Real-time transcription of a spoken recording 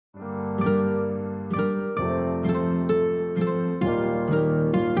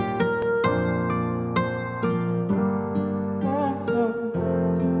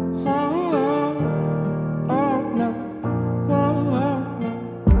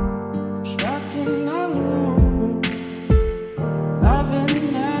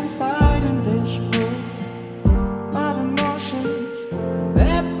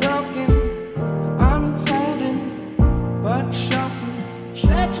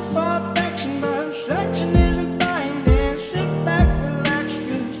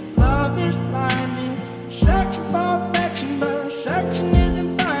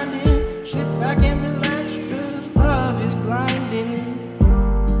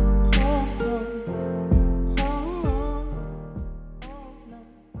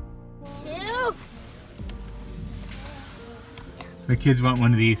The kids want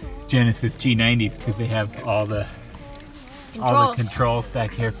one of these Genesis G90s because they have all the controls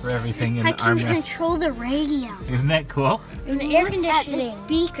back here for everything in the armrest. I can control the radio. Isn't that cool? And the air conditioning. The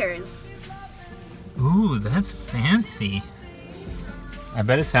speakers. Ooh, that's fancy. I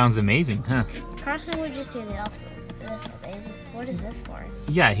bet it sounds amazing, huh? Carson would just do the opposite. What is this for?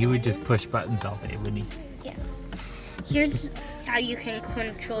 Yeah, he would just push buttons all day, wouldn't he? Yeah. Here's how you can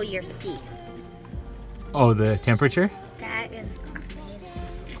control your seat. Oh, the temperature? That is amazing.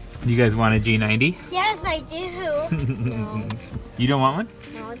 You guys want a G90? Yes, I do. No. You don't want one?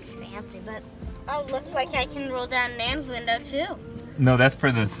 No, it's fancy, but oh, looks like I can roll down Nan's window too. No, that's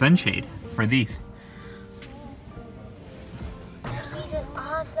for the sunshade, for these. That's even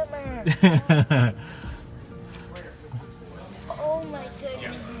awesomer. Oh my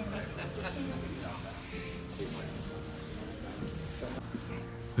goodness.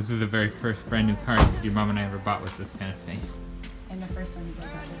 This is the very first brand new car that your mom and I ever bought was the Sanat Fe. And the first one you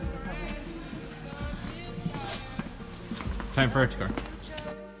got was the Republic. Time for our tour.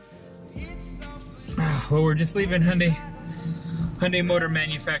 Well, we're just leaving Hyundai Motor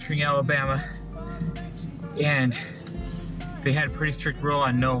Manufacturing Alabama, and they had a pretty strict rule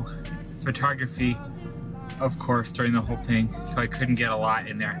on no photography, of course, during the whole thing, so I couldn't get a lot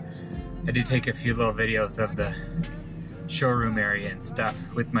in there. I did take a few little videos of the showroom area and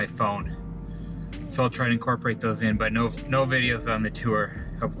stuff with my phone, so I'll try to incorporate those in, but no videos on the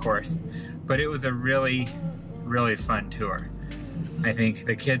tour, of course. But it was a really fun tour. I think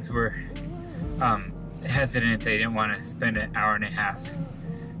the kids were hesitant. They didn't want to spend an hour and a half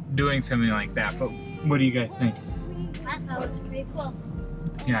doing something like that, but what do you guys think? I thought it was pretty cool.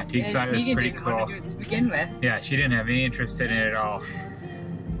 Yeah, Teague thought it was pretty cool. Want to do it to begin with. Yeah, she didn't have any interest in it at all,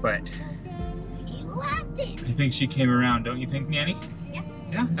 but He loved it. I think she came around, don't you think, Nanny? Yeah.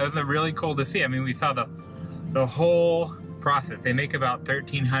 Yeah, that was really cool to see. I mean, we saw the whole process. They make about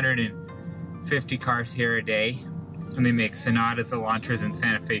 1,350 cars here a day, and they make Sonatas, Elantras, and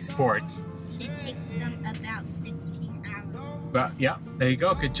Sanat Fe Sports. It takes them about 16 hours. But yeah, there you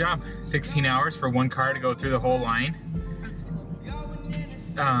go. Good job. 16 hours for one car to go through the whole line. That's totally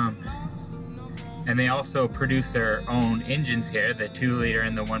And they also produce their own engines here, the 2-liter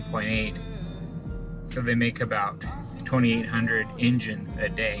and the 1.8. So they make about 2,800 engines a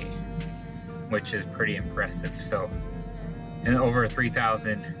day, which is pretty impressive. So, and over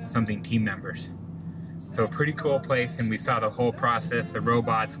 3,000 something team members. So a pretty cool place, and we saw the whole process, the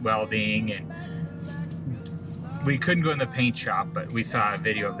robots welding, and we couldn't go in the paint shop, but we saw a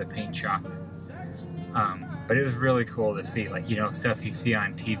video of the paint shop. But it was really cool to see, like, you know, stuff you see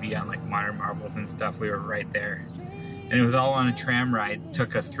on TV on like Modern Marvels and stuff. We were right there, and it was all on a tram ride.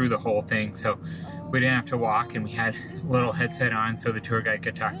 Took us through the whole thing, so we didn't have to walk, and we had a little headset on so the tour guide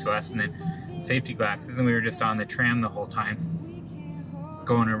could talk to us, and then safety glasses, and we were just on the tram the whole time,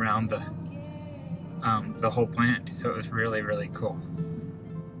 going around the whole plant. So it was really cool.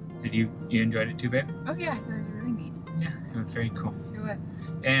 Did you enjoyed it too, babe? Oh yeah, I thought it was really neat. Yeah, it was very cool. It was.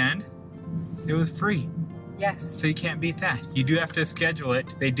 And it was free. Yes. So you can't beat that. You do have to schedule it.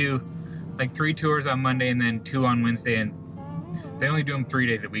 They do like 3 tours on Monday and then 2 on Wednesday, and they only do them 3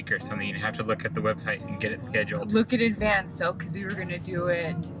 days a week or something. You have to look at the website and get it scheduled. Look in advance though, because we were going to do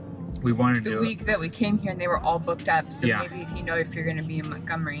it we wanted to the do week that we came here, and they were all booked up. So yeah. Maybe if you know if you're going to be in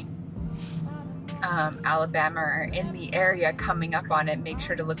Montgomery, Alabama, or in the area coming up on it, make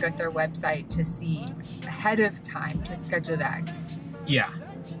sure to look at their website to see ahead of time to schedule that. Yeah.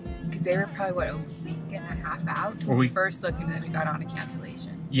 Because they were probably, what, a week and a half out when we first looked, and then we got on a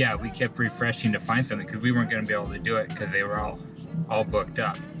cancellation. Yeah, we kept refreshing to find something because we weren't going to be able to do it because they were all booked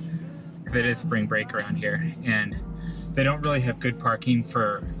up. Because it is spring break around here, and they don't really have good parking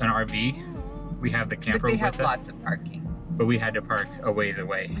for an RV. We have the camper with us. But they have lots of parking. But we had to park a ways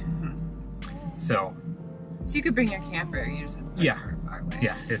away. Mm-hmm. So you could bring your camper, you just have to park far away.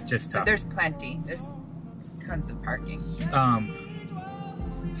 Yeah, it's just tough. But there's plenty. There's tons of parking.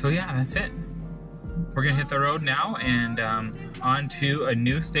 So yeah, that's it. We're gonna hit the road now and on to a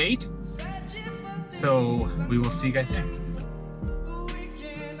new state. So we will see you guys there.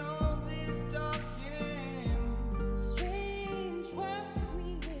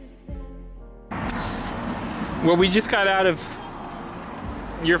 Well, we just got out of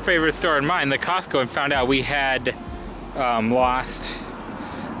your favorite store and mine, the Costco, and found out we had lost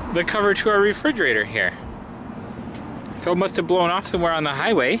the cover to our refrigerator here. So it must have blown off somewhere on the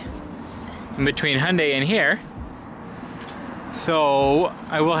highway in between Hyundai and here. So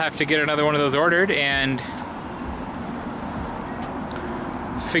I will have to get another one of those ordered and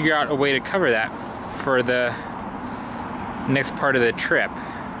figure out a way to cover that for the next part of the trip.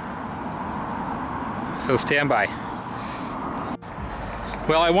 So stand by.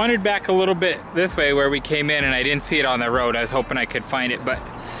 Well, I wandered back a little bit this way where we came in and I didn't see it on the road. I was hoping I could find it, but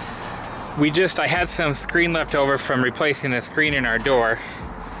I had some screen left over from replacing the screen in our door,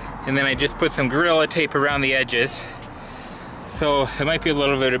 and then I just put some Gorilla Tape around the edges. So it might be a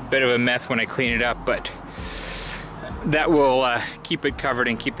little bit of a mess when I clean it up, but that will keep it covered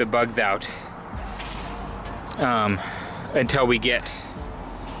and keep the bugs out until we get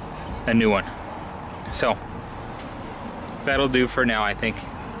a new one. So that'll do for now, I think.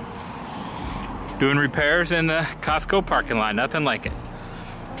 Doing repairs in the Costco parking lot, nothing like it.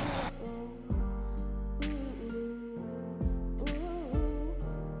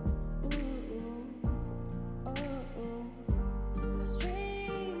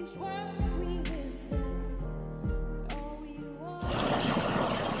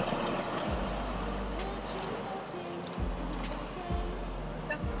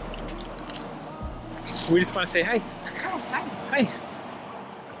 We just want to say hi. Oh, hi. Hi.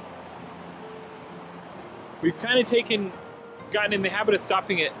 We've kind of gotten in the habit of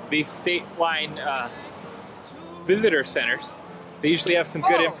stopping at these state line visitor centers. They usually have some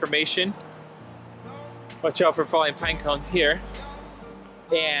good information. Watch out for falling pine cones here.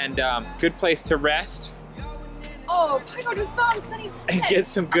 And good place to rest. Oh, Pico just found Sunny's and get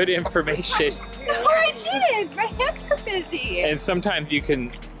some good information. No, I didn't. My hands are busy. And sometimes you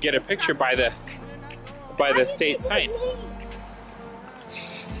can get a picture by the state sign.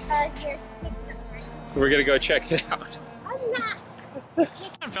 Here. So we're gonna go check it out. I'm not. Come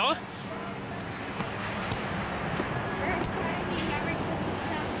on, fella.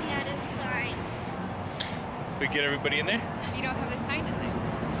 So we get everybody in there? You don't have a sign in there.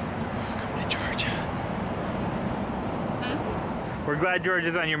 Welcome to Georgia. Huh? We're glad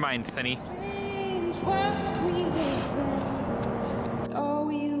Georgia's on your mind, Sonny. Strange world we live in. All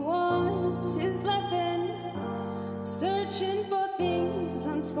we want is loving, searching for things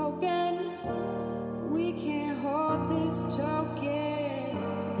unspoken. We can't hold this token.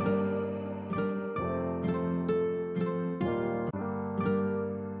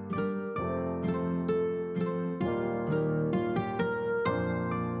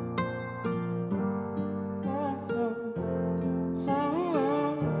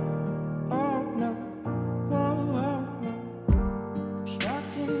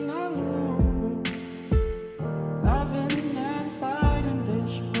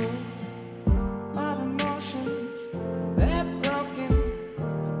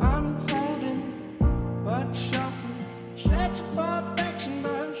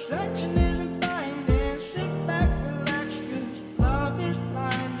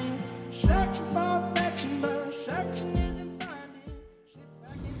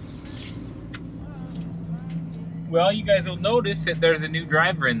 Well, you guys will notice that there's a new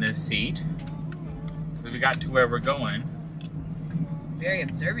driver in this seat. We got to where we're going. Very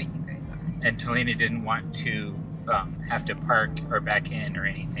observant you guys are. And Talina didn't want to have to park or back in or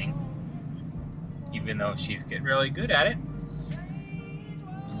anything, even though she's getting really good at it.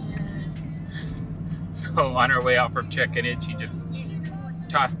 So on her way out from checking in, she just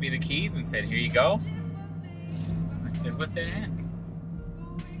tossed me the keys and said, "Here you go." I said, "What the heck?"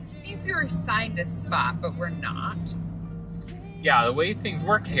 If you're assigned a spot, but we're not. Yeah, the way things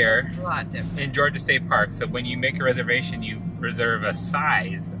work here A lot different. in Georgia State Park, so when you make a reservation, you reserve a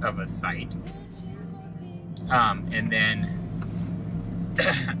size of a site. And then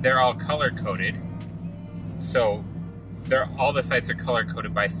they're all color-coded. So all the sites are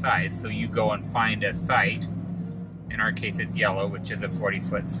color-coded by size. So you go and find a site. In our case, it's yellow, which is a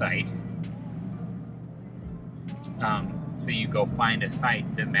 40-foot site. So you go find a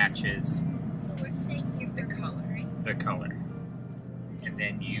site that matches So we're staying here The coloring. the color. And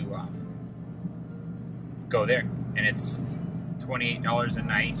then you go there. And it's $28 a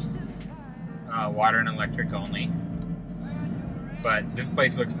night. Water and electric only. But this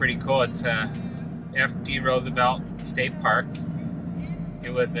place looks pretty cool. It's F.D. Roosevelt State Park.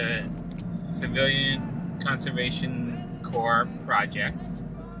 It was a Civilian Conservation Corps project.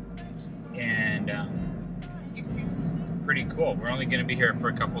 And pretty cool. We're only going to be here for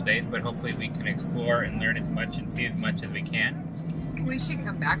a couple days, but hopefully we can explore and learn as much and see as much as we can. We should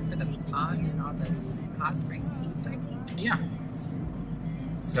come back for the pond and all the hot springs and stuff. Yeah.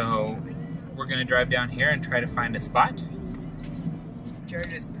 So we're going to drive down here and try to find a spot.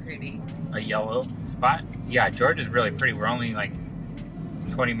 Georgia's pretty. A yellow spot. Yeah, Georgia's really pretty. We're only like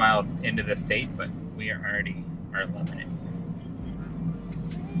 20 miles into the state, but we are already loving it.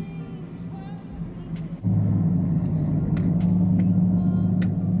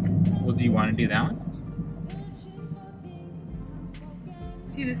 Well, do you want to do that one?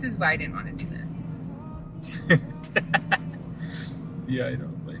 See, this is why I didn't want to do this. Yeah, I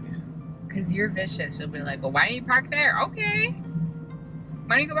don't blame you. Because you're vicious. You'll be like, well, why don't you park there? Okay.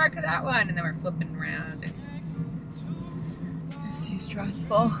 Why don't you go back to that one? And then we're flipping around. And it's too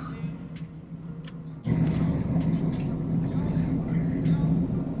stressful.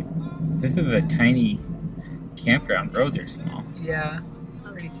 This is a tiny campground. Roads are small. Yeah.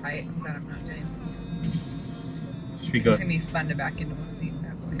 Pretty tight. I'm glad I'm not doing this. Should we go? It's going to be fun to back into one of these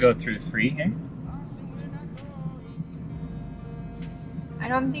bad boys. Go through 3 here? I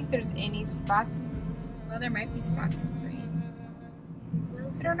don't think there's any spots. Well, there might be spots in 3.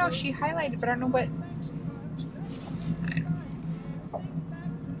 I don't know. She highlighted, but I don't know what.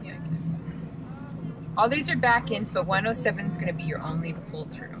 Yeah, I guess. All these are back ends, but 107 is going to be your only pull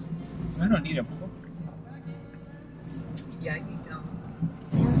through. I don't need a pull through. Yeah, you don't.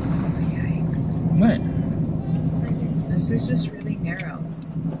 Oh, yikes. What? This is just really narrow.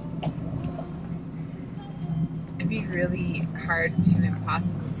 It'd be really hard to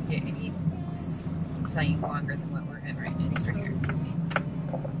impossible to get any lane longer than what we're in right now. Right here.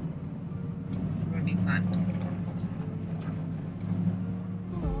 It would be fun.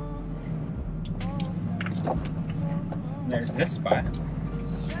 There's this spot.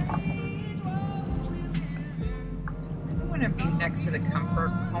 I want to be next to the Comfort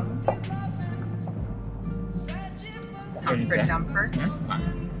Homes. Comfort Dumper. That's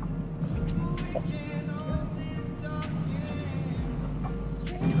fine.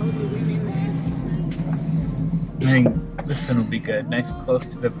 I think this one will be good. Nice close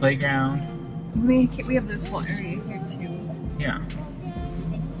to the playground. We have this whole area here too. Yeah.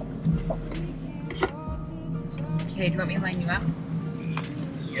 Okay, do you want me to line you up?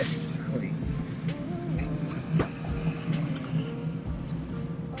 Yes, please.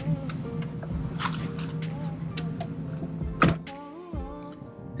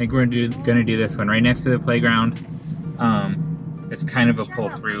 I think we're gonna do this one right next to the playground. It's kind of a pull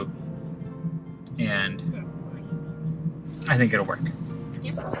through, and I think it'll work.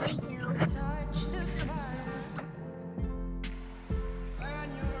 Yes, me too.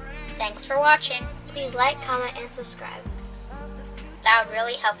 Thanks for watching. Please like, comment, and subscribe. That would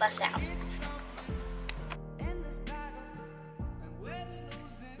really help us out.